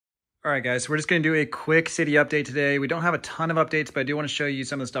All right, guys, so we're just going to do a quick city update today. We don't have a ton of updates, but I do want to show you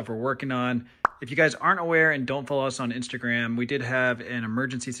some of the stuff we're working on. If you guys aren't aware and don't follow us on Instagram, we did have an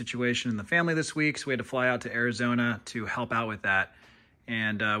emergency situation in the family this week, so we had to fly out to Arizona to help out with that.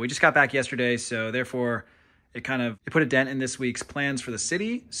 And we just got back yesterday, so therefore it put a dent in this week's plans for the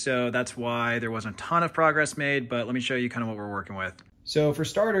city. So that's why there wasn't a ton of progress made, but let me show you kind of what we're working with. So for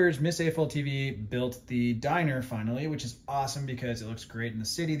starters, Miss AFOL TV built the diner finally, which is awesome because it looks great in the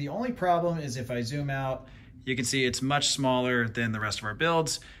city. The only problem is if I zoom out, you can see it's much smaller than the rest of our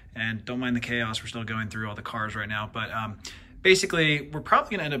builds. And don't mind the chaos, we're still going through all the cars right now. But basically, we're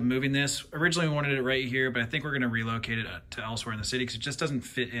probably gonna end up moving this. Originally we wanted it right here, but I think we're gonna relocate it to elsewhere in the city because it just doesn't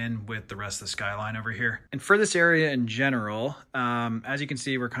fit in with the rest of the skyline over here. And for this area in general, as you can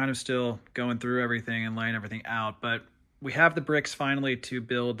see, we're kind of still going through everything and laying everything out, but we have the bricks finally to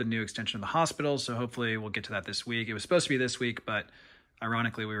build the new extension of the hospital, so hopefully we'll get to that this week. It was supposed to be this week, but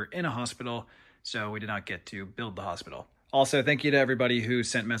ironically we were in a hospital, so we did not get to build the hospital. Also, thank you to everybody who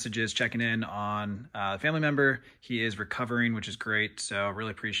sent messages checking in on a family member. He is recovering, which is great, so really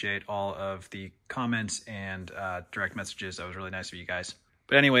appreciate all of the comments and direct messages. That was really nice of you guys.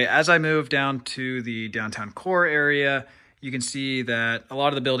 But anyway, as I move down to the downtown core area, you can see that a lot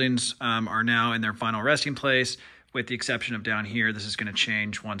of the buildings are now in their final resting place, with the exception of down here. This is going to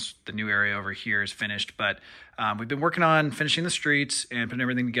change once the new area over here is finished. But we've been working on finishing the streets and putting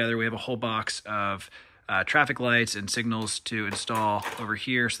everything together. We have a whole box of traffic lights and signals to install over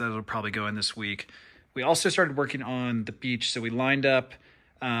here, so that'll probably go in this week. We also started working on the beach, so we lined up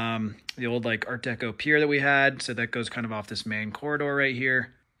the old like Art Deco pier that we had, so that goes kind of off this main corridor right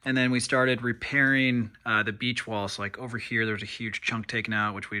here. And then we started repairing the beach wall. So like over here, there's a huge chunk taken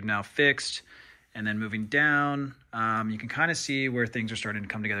out, which we've now fixed. And then moving down, you can kind of see where things are starting to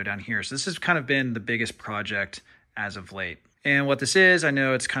come together down here. So this has kind of been the biggest project as of late. And what this is, I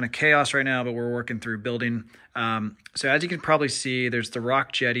know it's kind of chaos right now, but we're working through building. So as you can probably see, there's the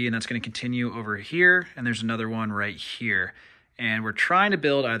rock jetty, and that's going to continue over here. And there's another one right here. And we're trying to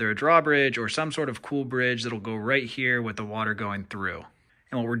build either a drawbridge or some sort of cool bridge that'll go right here with the water going through.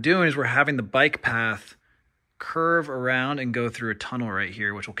 And what we're doing is we're having the bike path curve around and go through a tunnel right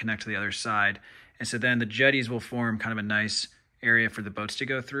here, which will connect to the other side. And so then the jetties will form kind of a nice area for the boats to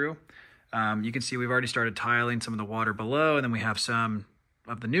go through. You can see we've already started tiling some of the water below, and then we have some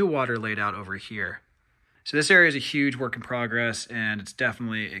of the new water laid out over here. So this area is a huge work in progress, and it's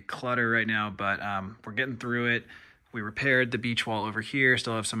definitely a clutter right now, but we're getting through it. We repaired the beach wall over here,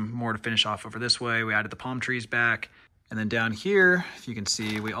 still have some more to finish off over this way. We added the palm trees back. And then down here, if you can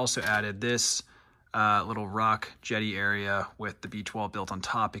see, we also added this little rock jetty area with the beach wall built on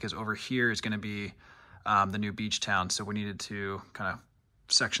top, because over here is going to be the new beach town. So we needed to kind of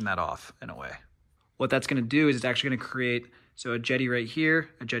section that off in a way. What that's going to do is it's actually going to create a jetty right here,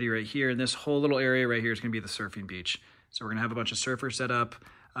 a jetty right here, and this whole little area right here is going to be the surfing beach. So we're going to have a bunch of surfers set up.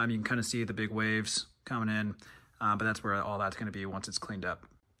 You can kind of see the big waves coming in, but that's where all that's going to be once it's cleaned up.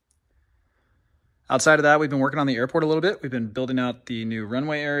 Outside of that, we've been working on the airport a little bit. We've been building out the new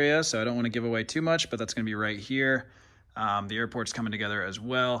runway area, so I don't want to give away too much, but that's going to be right here. The airport's coming together as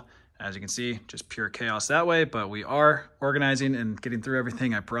well. As you can see, just pure chaos that way, but we are organizing and getting through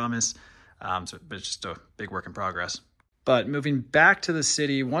everything, I promise. But it's just a big work in progress. But moving back to the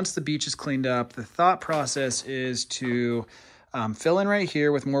city, once the beach is cleaned up, the thought process is to fill in right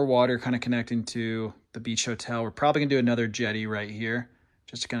here with more water kind of connecting to the beach hotel. We're probably going to do another jetty right here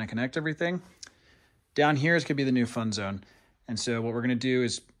just to kind of connect everything. Down here is going to be the new fun zone. And so what we're going to do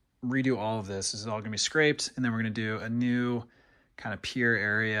is redo all of this. This is all going to be scraped, and then we're going to do a new kind of pier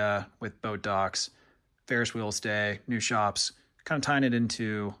area with boat docks, Ferris wheel stay, new shops, kind of tying it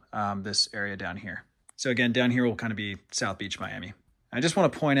into this area down here. So again, down here will kind of be South Beach, Miami. I just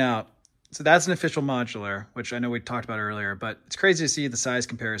want to point out, so that's an official modular, which I know we talked about earlier, but it's crazy to see the size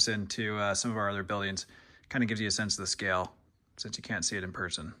comparison to some of our other buildings. Kind of gives you a sense of the scale since you can't see it in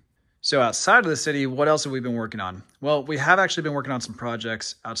person. So outside of the city, what else have we been working on? Well, we have actually been working on some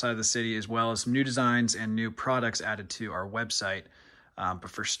projects outside of the city, as well as new designs and new products added to our website. But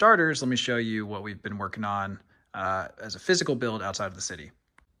for starters, let me show you what we've been working on as a physical build outside of the city.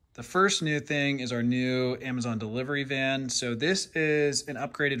 The first new thing is our new Amazon delivery van. So this is an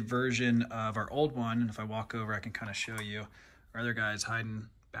upgraded version of our old one. And if I walk over, I can kind of show you. Our other guy's hiding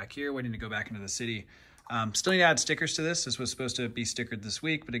back here, waiting to go back into the city. Still need to add stickers to this. This was supposed to be stickered this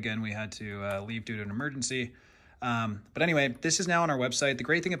week, but again, we had to leave due to an emergency. But anyway, this is now on our website. The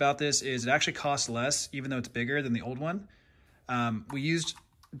great thing about this is it actually costs less, even though it's bigger than the old one. We used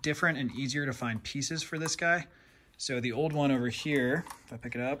different and easier to find pieces for this guy. So the old one over here, if I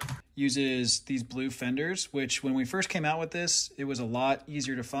pick it up, uses these blue fenders, which when we first came out with this, it was a lot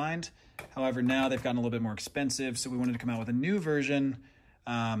easier to find. However, now they've gotten a little bit more expensive, so we wanted to come out with a new version.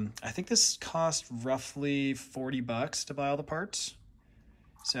 I think this cost roughly 40 bucks to buy all the parts.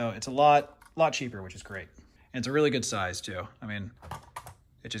 So it's a lot cheaper, which is great. And it's a really good size too. I mean,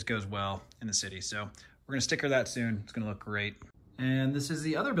 it just goes well in the city. So we're gonna sticker that soon. It's gonna look great. And this is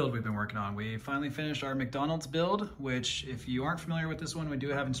the other build we've been working on. We finally finished our McDonald's build, which if you aren't familiar with this one, we do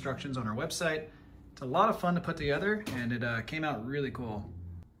have instructions on our website. It's a lot of fun to put together and it came out really cool.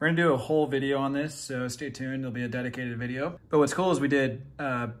 We're gonna do a whole video on this, so stay tuned. There'll be a dedicated video. But what's cool is we did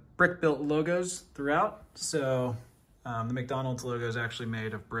brick built logos throughout. So the McDonald's logo is actually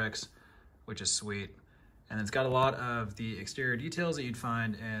made of bricks, which is sweet. And it's got a lot of the exterior details that you'd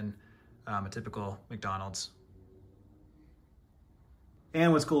find in a typical McDonald's.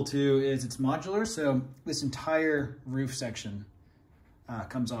 And what's cool too is it's modular, so this entire roof section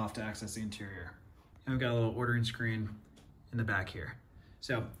comes off to access the interior. And we've got a little ordering screen in the back here.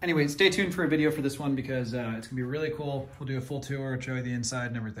 So anyway, stay tuned for a video for this one because it's gonna be really cool. We'll do a full tour, show you the inside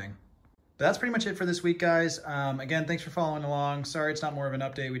and everything. But that's pretty much it for this week, guys. Again, thanks for following along. Sorry it's not more of an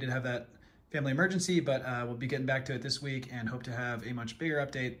update. We did have that family emergency, but we'll be getting back to it this week and hope to have a much bigger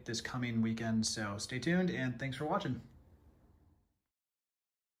update this coming weekend. So stay tuned and thanks for watching.